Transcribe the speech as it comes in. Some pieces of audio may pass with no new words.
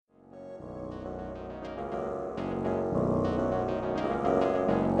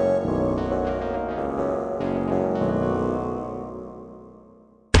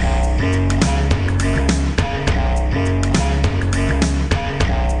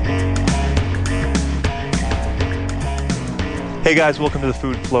Hey guys, welcome to the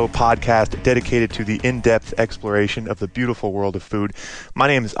Food Flow podcast dedicated to the in-depth exploration of the beautiful world of food. My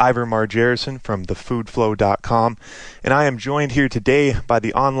name is Ivor Margerison from thefoodflow.com, and I am joined here today by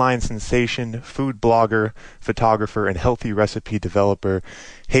the online sensation, food blogger, photographer, and healthy recipe developer,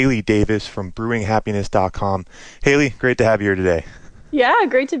 Haley Davis from brewinghappiness.com. Haley, great to have you here today. Yeah,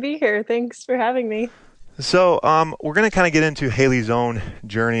 great to be here. Thanks for having me. So we're going to kind of get into Haley's own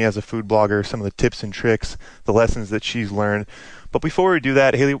journey as a food blogger, some of the tips and tricks, the lessons that she's learned. But before we do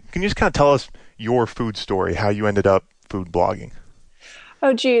that, Haley, can you just kind of tell us your food story, how you ended up food blogging?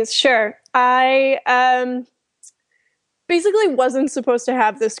 Oh, geez, sure. I basically wasn't supposed to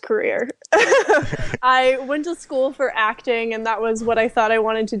have this career. I went to school for acting, and that was what I thought I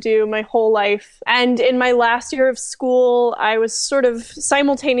wanted to do my whole life. And in my last year of school, I was sort of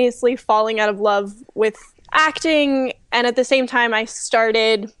simultaneously falling out of love with acting, and at the same time, I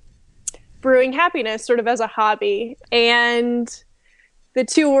started brewing happiness sort of as a hobby. And the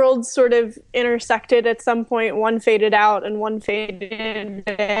two worlds sort of intersected at some point. One faded out and one faded,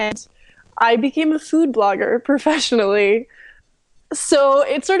 and I became a food blogger professionally. So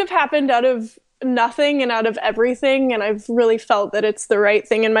it sort of happened out of nothing and out of everything, and I've really felt that it's the right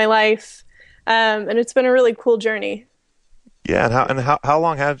thing in my life, and it's been a really cool journey. Yeah, and how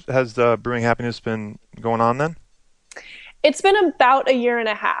long has Brewing Happiness been going on then? It's been about a year and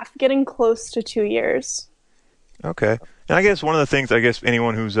a half, getting close to 2 years. Okay. And I guess one of the things,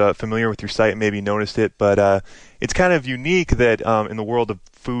 anyone who's familiar with your site maybe noticed it, but it's kind of unique that in the world of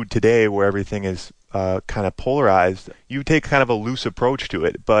food today where everything is kind of polarized, you take kind of a loose approach to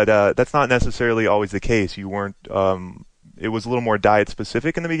it, but that's not necessarily always the case. You weren't, it was a little more diet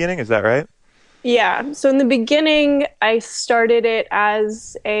specific in the beginning, is that right? Yeah. So in the beginning, I started it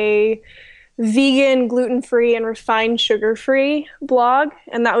as a vegan, gluten-free, and refined sugar-free blog,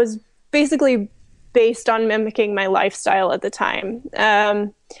 and that was basically based on mimicking my lifestyle at the time.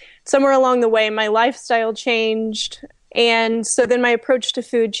 Somewhere along the way, my lifestyle changed, and so then my approach to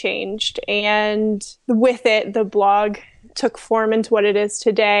food changed, and with it, the blog took form into what it is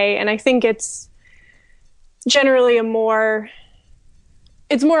today. And I think it's generally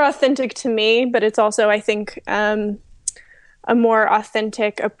it's more authentic to me, but it's also, I think, a more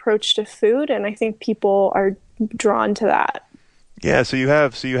authentic approach to food, and I think people are drawn to that. Yeah, so you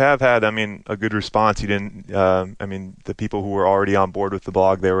have had, a good response. You didn't, the people who were already on board with the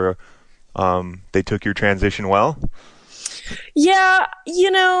blog, they took your transition well. Yeah,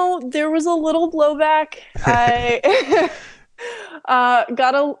 there was a little blowback. I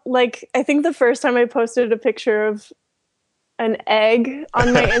I think the first time I posted a picture of an egg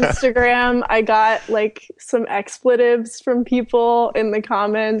on my Instagram, I got some expletives from people in the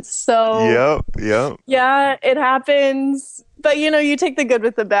comments. So Yep. yeah, it happens. But you take the good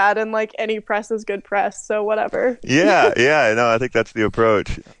with the bad, and any press is good press, so whatever. Yeah, no, I think that's the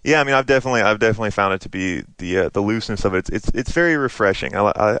approach. Yeah, I've definitely found it to be the looseness of it. It's very refreshing.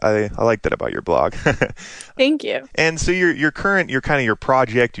 I like that about your blog. Thank you. And so your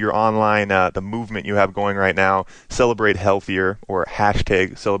project, your online, the movement you have going right now, Celebrate Healthier, or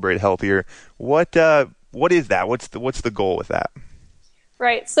hashtag Celebrate Healthier. What is that? What's the goal with that?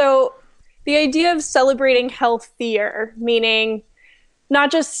 Right. So the idea of celebrating healthier, meaning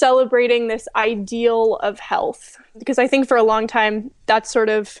not just celebrating this ideal of health, because I think for a long time, that's sort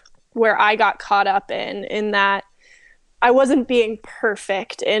of where I got caught up in that I wasn't being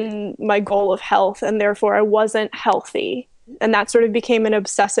perfect in my goal of health, and therefore I wasn't healthy. And that sort of became an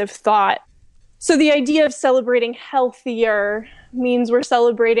obsessive thought. So the idea of celebrating healthier means we're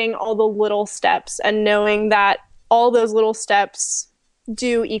celebrating all the little steps and knowing that all those little steps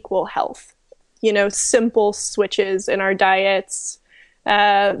do equal health. Simple switches in our diets,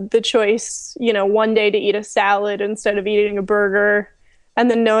 the choice, one day to eat a salad instead of eating a burger, and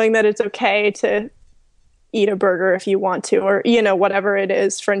then knowing that it's okay to eat a burger if you want to, or, whatever it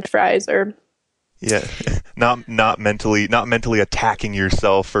is, French fries or... Yeah, not mentally attacking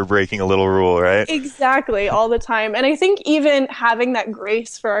yourself for breaking a little rule, right? Exactly, all the time. And I think even having that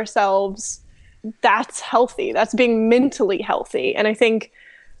grace for ourselves, that's healthy. That's being mentally healthy. And I think,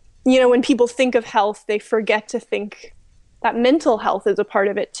 when people think of health, they forget to think that mental health is a part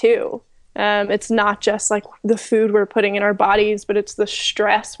of it too. It's not just the food we're putting in our bodies, but it's the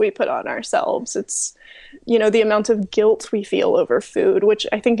stress we put on ourselves. It's, the amount of guilt we feel over food, which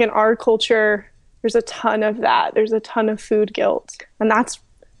I think in our culture, there's a ton of that. There's a ton of food guilt. And that's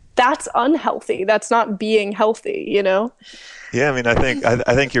unhealthy. That's not being healthy, Yeah,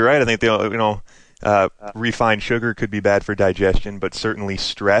 I think you're right. I think refined sugar could be bad for digestion, but certainly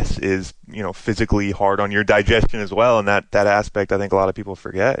stress is, physically hard on your digestion as well. And that aspect, I think a lot of people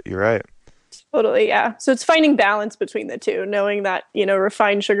forget. You're right. Totally, yeah. So it's finding balance between the two, knowing that,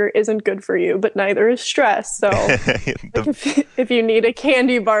 refined sugar isn't good for you, but neither is stress. So like if you need a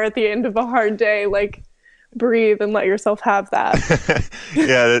candy bar at the end of a hard day, like breathe and let yourself have that.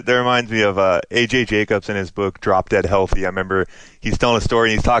 Yeah, that reminds me of A.J. Jacobs in his book Drop Dead Healthy. I remember he's telling a story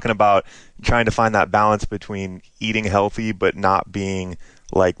and he's talking about trying to find that balance between eating healthy but not being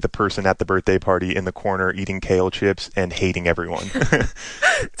like the person at the birthday party in the corner eating kale chips and hating everyone.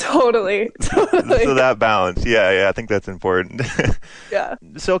 Totally. So that balance, yeah, I think that's important. Yeah.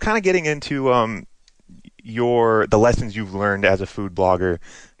 So kind of getting into the lessons you've learned as a food blogger,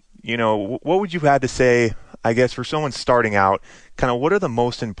 what would you have to say, I guess, for someone starting out, kind of what are the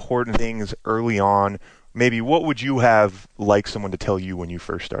most important things early on? Maybe what would you have liked someone to tell you when you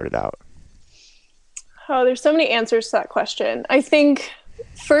first started out? Oh, there's so many answers to that question. I think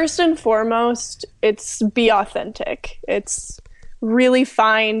first and foremost, it's be authentic. It's really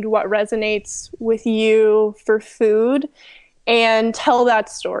find what resonates with you for food and tell that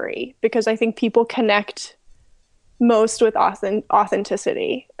story, because I think people connect most with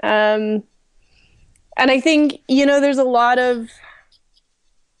authenticity. And I think, there's a lot of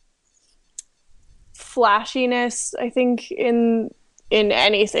flashiness, I think, in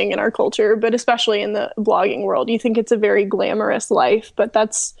anything in our culture, but especially in the blogging world. You think it's a very glamorous life, but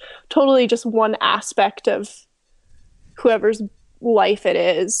that's totally just one aspect of whoever's life it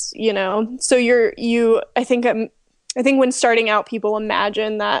is, So I think when starting out, people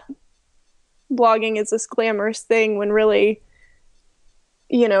imagine that blogging is this glamorous thing when really,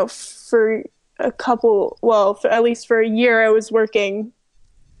 for at least for a year, I was working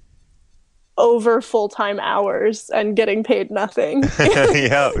over full-time hours and getting paid nothing.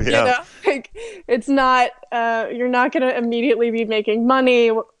 Yeah. It's not, you're not going to immediately be making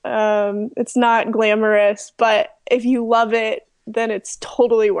money. It's not glamorous, but if you love it, then it's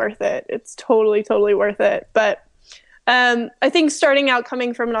totally worth it. It's totally, totally worth it. But I think starting out,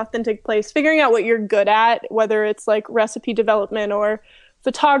 coming from an authentic place, figuring out what you're good at, whether it's like recipe development or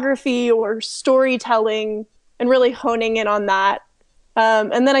photography or storytelling, and really honing in on that.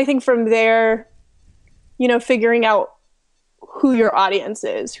 And then I think from there, figuring out who your audience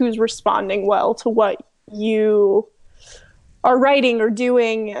is, who's responding well to what you are writing or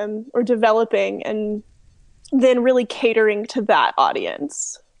doing or developing, and then really catering to that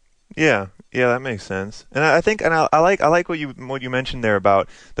audience. Yeah, that makes sense. And I think, and I like what you mentioned there about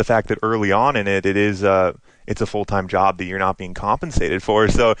the fact that early on in it is it's a full-time job that you're not being compensated for.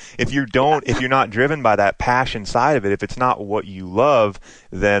 So if you're not driven by that passion side of it, if it's not what you love,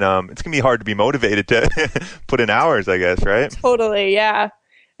 then it's gonna be hard to be motivated to put in hours, I guess, right? Totally, yeah.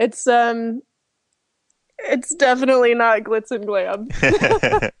 It's definitely not glitz and glam.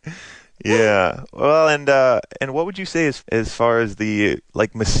 Yeah. Well, and what would you say as far as the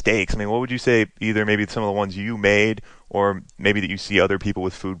like mistakes? I mean, what would you say, either maybe some of the ones you made or maybe that you see other people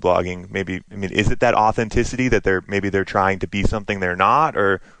with food blogging? Maybe, I mean, is it that authenticity that they're trying to be something they're not,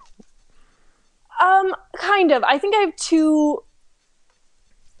 or kind of. I think I have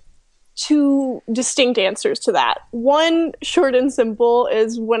two distinct answers to that. One, short and simple,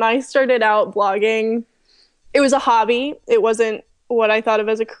 is when I started out blogging, it was a hobby. It wasn't what I thought of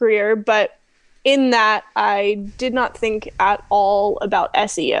as a career, but in that I did not think at all about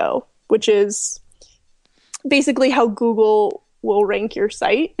SEO, which is basically how Google will rank your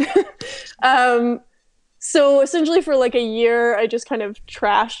site. So essentially for like a year, I just kind of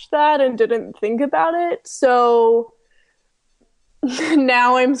trashed that and didn't think about it. So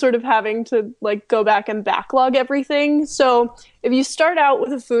now I'm sort of having to like go back and backlog everything. So if you start out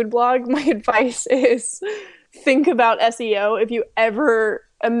with a food blog, my advice is think about SEO if you ever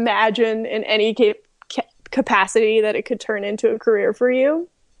imagine in any capacity that it could turn into a career for you.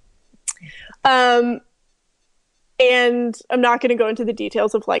 And I'm not going to go into the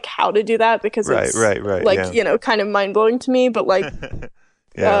details of like how to do that because it's like, yeah. Kind of mind blowing to me, but like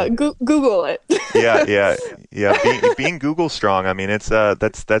Yeah. Google it. Yeah. Being Google strong. I mean, it's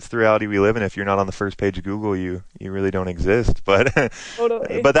that's the reality we live in. If you're not on the first page of Google, you really don't exist. But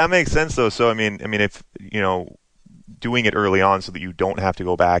Totally. But that makes sense though. So I mean, if doing it early on so that you don't have to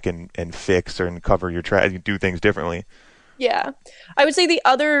go back and fix and cover your do things differently. Yeah, I would say the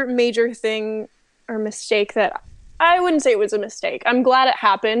other major thing or mistake that I wouldn't say it was a mistake. I'm glad it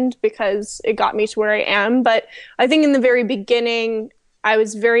happened because it got me to where I am. But I think in the very beginning, I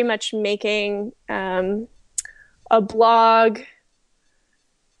was very much making a blog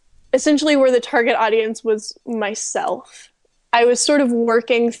essentially where the target audience was myself. I was sort of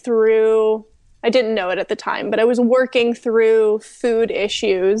working through, I didn't know it at the time, but I was working through food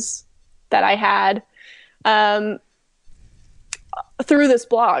issues that I had through this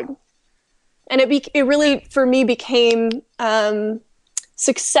blog. And it really, for me, became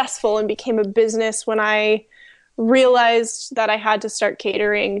successful and became a business when I realized that I had to start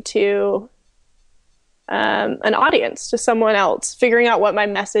catering to an audience, to someone else, figuring out what my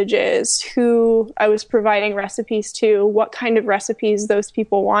message is, who I was providing recipes to, what kind of recipes those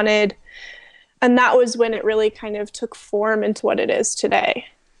people wanted. And that was when it really kind of took form into what it is today.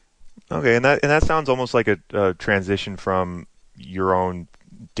 Okay, and that sounds almost like a transition from your own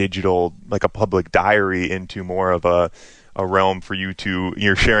digital, like a public diary, into more of a realm for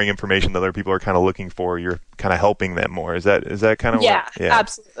you're sharing information that other people are kind of looking for. You're kind of helping them more. Is that kind of yeah,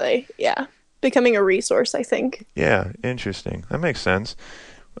 absolutely. Yeah. Becoming a resource, I think. Yeah, interesting. That makes sense.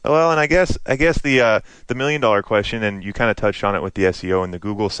 Well, and I guess the $1 million question, and you kind of touched on it with the SEO and the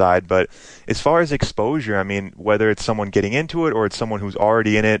Google side, but as far as exposure, I mean, whether it's someone getting into it or it's someone who's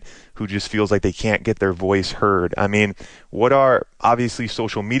already in it who just feels like they can't get their voice heard. I mean, obviously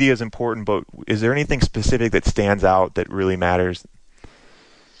social media is important, but is there anything specific that stands out that really matters?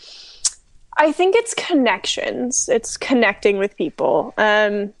 I think it's connections. It's connecting with people.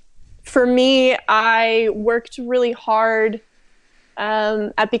 For me, I worked really hard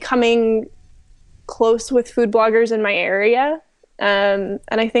at becoming close with food bloggers in my area. And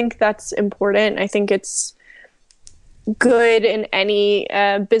I think that's important. I think it's good in any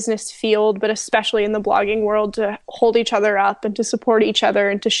business field, but especially in the blogging world, to hold each other up and to support each other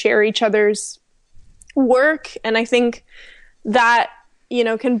and to share each other's work. And I think that,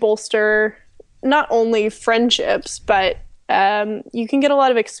 can bolster not only friendships, but you can get a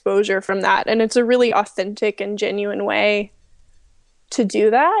lot of exposure from that. And it's a really authentic and genuine way to do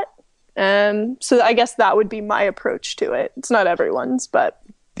that. So I guess that would be my approach to it. It's not everyone's, but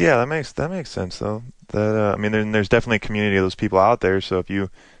yeah, that makes sense though. That I mean, there's definitely a community of those people out there. So if you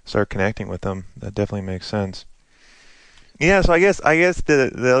start connecting with them, that definitely makes sense. Yeah, so I guess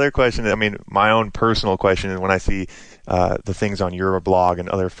the other question, I mean, my own personal question, when I see the things on your blog and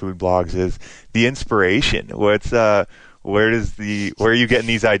other food blogs, is the inspiration. Where are you getting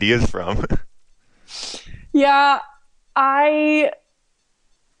these ideas from? Yeah, I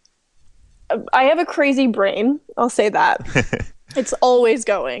have a crazy brain. I'll say that. It's always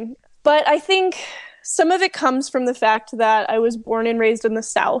going. But I think some of it comes from the fact that I was born and raised in the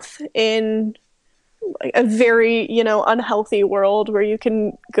South in a very, unhealthy world where you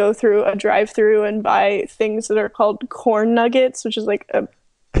can go through a drive-through and buy things that are called corn nuggets, which is like a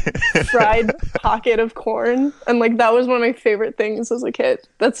fried pocket of corn. And like, that was one of my favorite things as a kid.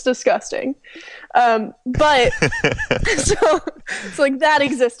 That's disgusting. But so like that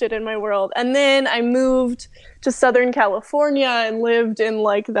existed in my world. And then I moved to Southern California and lived in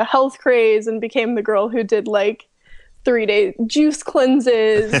like the health craze and became the girl who did like 3-day juice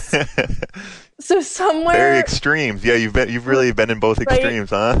cleanses. So somewhere very extremes. Yeah, you've really been in both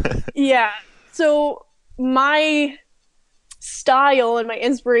extremes, huh? Yeah. So my style and my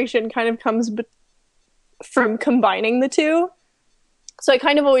inspiration kind of comes from combining the two. So I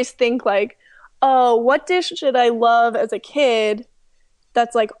kind of always think like, oh, what dish did I love as a kid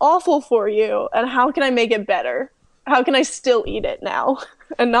that's like awful for you, and how can I make it better? How can I still eat it now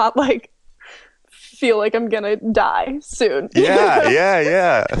and not like feel like I'm gonna die soon?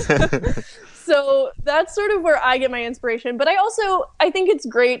 Yeah. So that's sort of where I get my inspiration. But I think it's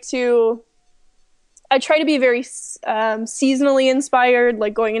great I try to be very seasonally inspired,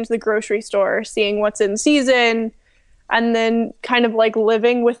 like going into the grocery store, seeing what's in season, and then kind of like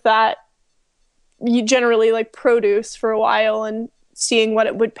living with that, you generally like produce for a while and seeing what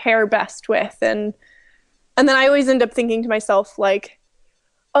it would pair best with. And then I always end up thinking to myself like,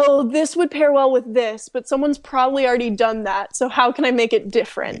 oh, this would pair well with this, but someone's probably already done that. So how can I make it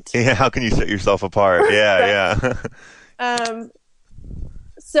different? Yeah, how can you set yourself apart? Yeah, yeah.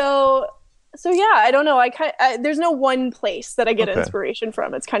 So yeah, I don't know. There's no one place that I get inspiration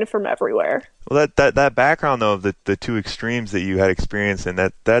from. It's kind of from everywhere. Well, that background though of the two extremes that you had experience in,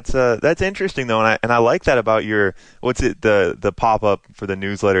 that's interesting though, and I like that about your the pop up for the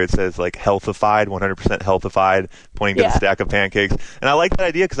newsletter. It says like healthified, 100% healthified, pointing to the stack of pancakes, and I like that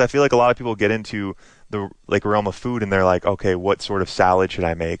idea because I feel like a lot of people get into the like realm of food and they're like, okay, what sort of salad should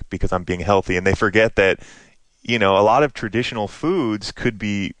I make because I'm being healthy, and they forget that a lot of traditional foods could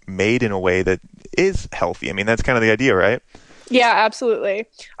be made in a way that is healthy. I mean, that's kind of the idea, right? Yeah, absolutely.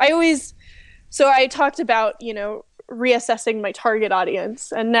 So I talked about, reassessing my target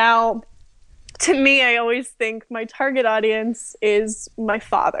audience. And now, to me, I always think my target audience is my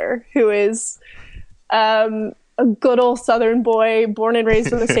father, who is a good old Southern boy, born and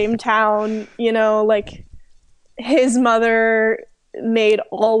raised in the same town. Like his mother made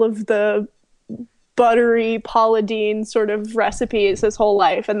all of the buttery Paula Deen sort of recipes his whole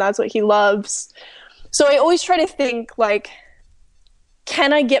life, and that's what he loves. So I always try to think, like,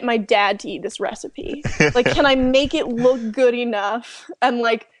 can I get my dad to eat this recipe? Like, can I make it look good enough and,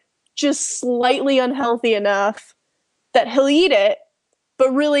 like, just slightly unhealthy enough that he'll eat it,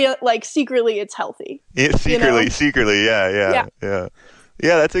 but really, like, secretly it's healthy. Yeah, secretly, yeah.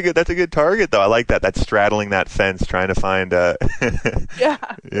 Yeah, that's a good target though. I like that. That's straddling that fence, trying to find. Yeah.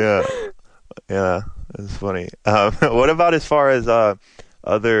 Yeah. That's funny. What about as far as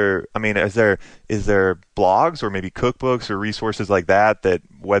other? I mean, is there blogs or maybe cookbooks or resources like that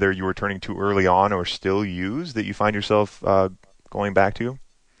whether you were turning to early on or still use that you find yourself going back to?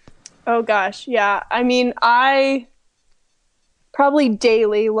 Oh gosh, yeah. I mean, I probably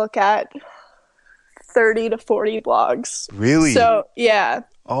daily look at 30 to 40 blogs. Really? So, yeah.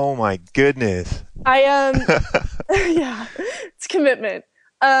 Oh my goodness. Yeah, it's commitment.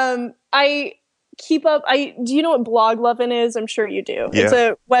 I keep up. Do you know what Blog Lovin' is? I'm sure you do. Yeah. It's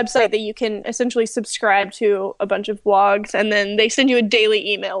a website that you can essentially subscribe to a bunch of blogs, and then they send you a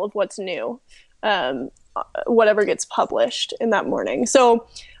daily email of what's new, whatever gets published in that morning. So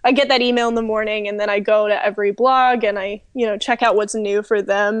I get that email in the morning, and then I go to every blog and I, check out what's new for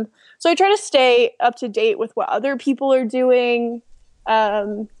them. So I try to stay up to date with what other people are doing.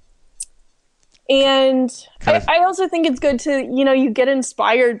 And I also think it's good to, you get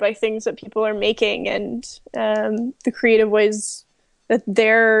inspired by things that people are making and the creative ways that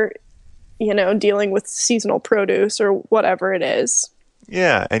they're, dealing with seasonal produce or whatever it is.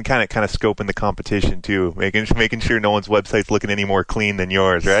 Yeah, and kind of scoping the competition too, making sure no one's website's looking any more clean than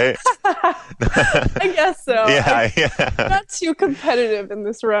yours, right? I guess so. Yeah. I'm not too competitive in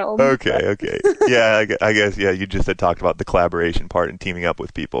this realm. Okay. Yeah, I guess you just had talked about the collaboration part and teaming up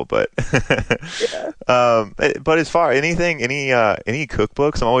with people, but Yeah. But as far any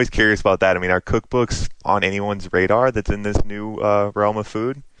cookbooks, I'm always curious about that. I mean, are cookbooks on anyone's radar that's in this new realm of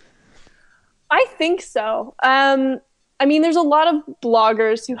food? I think so. I mean, there's a lot of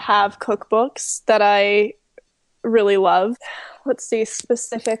bloggers who have cookbooks that I really love. Let's see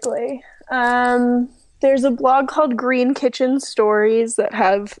specifically. There's a blog called Green Kitchen Stories that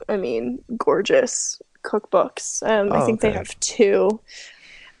have, gorgeous cookbooks. I think they have 2.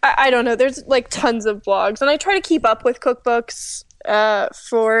 I don't know. There's like tons of blogs, and I try to keep up with cookbooks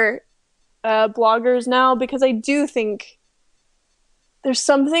for bloggers now because I do think there's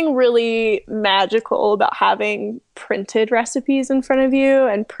something really magical about having printed recipes in front of you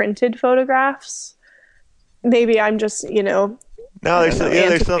and printed photographs. Maybe I'm just, No, there's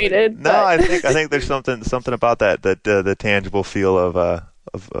antiquated. No, I think there's something about that the tangible feel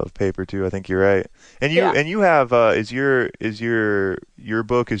of paper too. I think you're right. And you have is your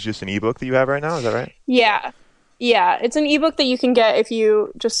book is just an ebook that you have right now? Is that right? Yeah. It's an ebook that you can get if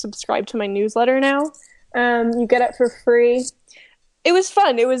you just subscribe to my newsletter now. You get it for free. It was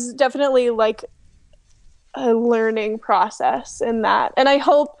fun. It was definitely like a learning process in that. And I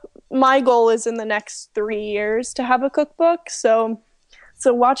hope my goal is in the next 3 years to have a cookbook. So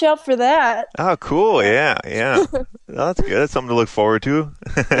watch out for that. Oh, cool. Yeah. Oh, that's good. That's something to look forward to.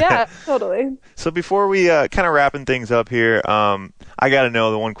 Yeah, totally. So before we kind of wrapping things up here, I got to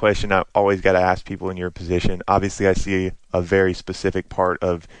know the one question I always got to ask people in your position. Obviously, I see a very specific part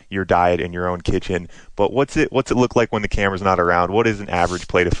of your diet in your own kitchen, but what's it look like when the camera's not around? What is an average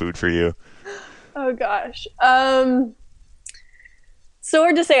plate of food for you? Oh gosh. So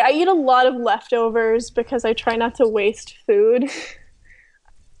hard to say. I eat a lot of leftovers because I try not to waste food.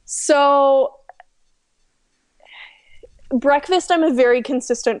 So breakfast, I'm a very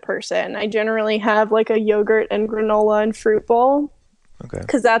consistent person. I generally have like a yogurt and granola and fruit bowl. Okay.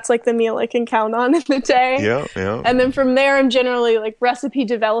 Because that's like the meal I can count on in the day. Yeah. And then from there, I'm generally like recipe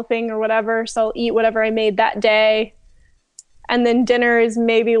developing or whatever. So I'll eat whatever I made that day. And then dinner is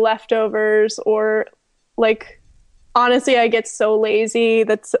maybe leftovers or like, honestly, I get so lazy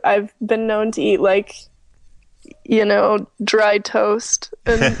that I've been known to eat like, dry toast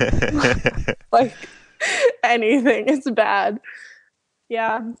and like anything. It's bad.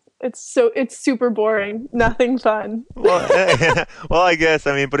 Yeah. It's super boring. Nothing fun. Well, I guess.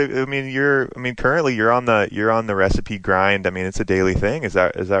 Currently you're on the recipe grind. I mean, it's a daily thing. Is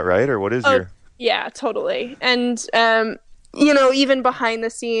that right, or what is your? Yeah, totally. And even behind the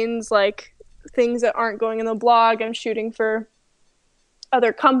scenes, like things that aren't going in the blog, I'm shooting for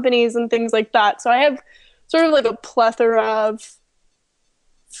other companies and things like that. So I have sort of like a plethora of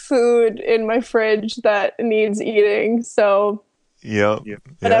food in my fridge that needs eating. So. Yep.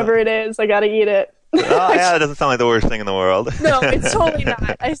 Whatever it is, I gotta eat it. Oh, yeah, that doesn't sound like the worst thing in the world. No, it's totally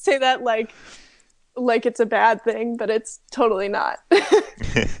not. I say that like it's a bad thing, but it's totally not.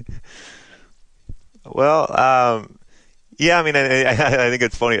 Well, yeah, I mean, I think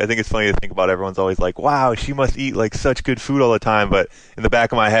it's funny. I think it's funny to think about. Everyone's always like, "Wow, she must eat like such good food all the time." But in the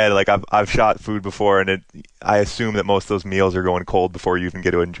back of my head, like I've shot food before, and I assume that most of those meals are going cold before you even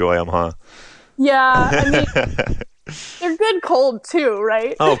get to enjoy them, huh? Yeah, I mean, they're good cold too,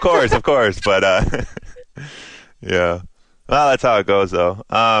 right? Oh, of course. But yeah. Well, that's how it goes, though.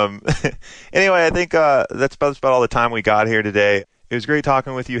 Anyway, I think that's about all the time we got here today. It was great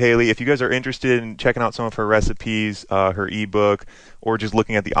talking with you, Haley. If you guys are interested in checking out some of her recipes, her ebook, or just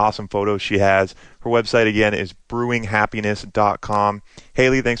looking at the awesome photos she has, her website again is brewinghappiness.com.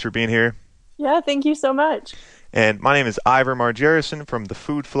 Haley, thanks for being here. Yeah, thank you so much. And my name is Ivor Margerison from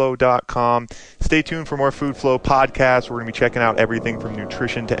thefoodflow.com. Stay tuned for more Food Flow podcasts. We're going to be checking out everything from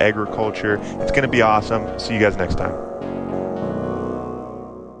nutrition to agriculture. It's going to be awesome. See you guys next time.